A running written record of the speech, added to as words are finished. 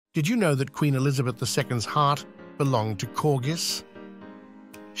Did you know that Queen Elizabeth II's heart belonged to Corgis?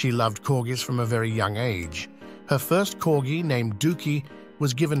 She loved Corgis from a very young age. Her first corgi, named Dookie,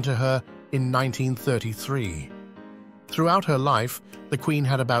 was given to her in 1933. Throughout her life, the Queen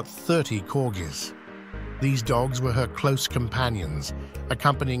had about 30 corgis. These dogs were her close companions,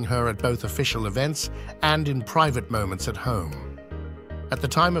 accompanying her at both official events and in private moments at home. At the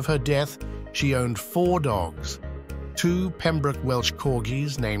time of her death, she owned 4 dogs, 2 Pembroke Welsh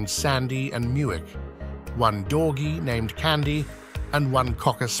corgis named Sandy and Muick, 1 Dorgie named Candy, and 1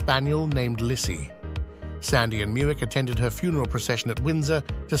 Cocker Spaniel named Lissy. Sandy and Muick attended her funeral procession at Windsor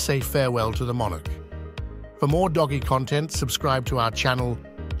to say farewell to the monarch. For more doggy content, subscribe to our channel,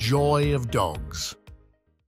 Joy of Dogs.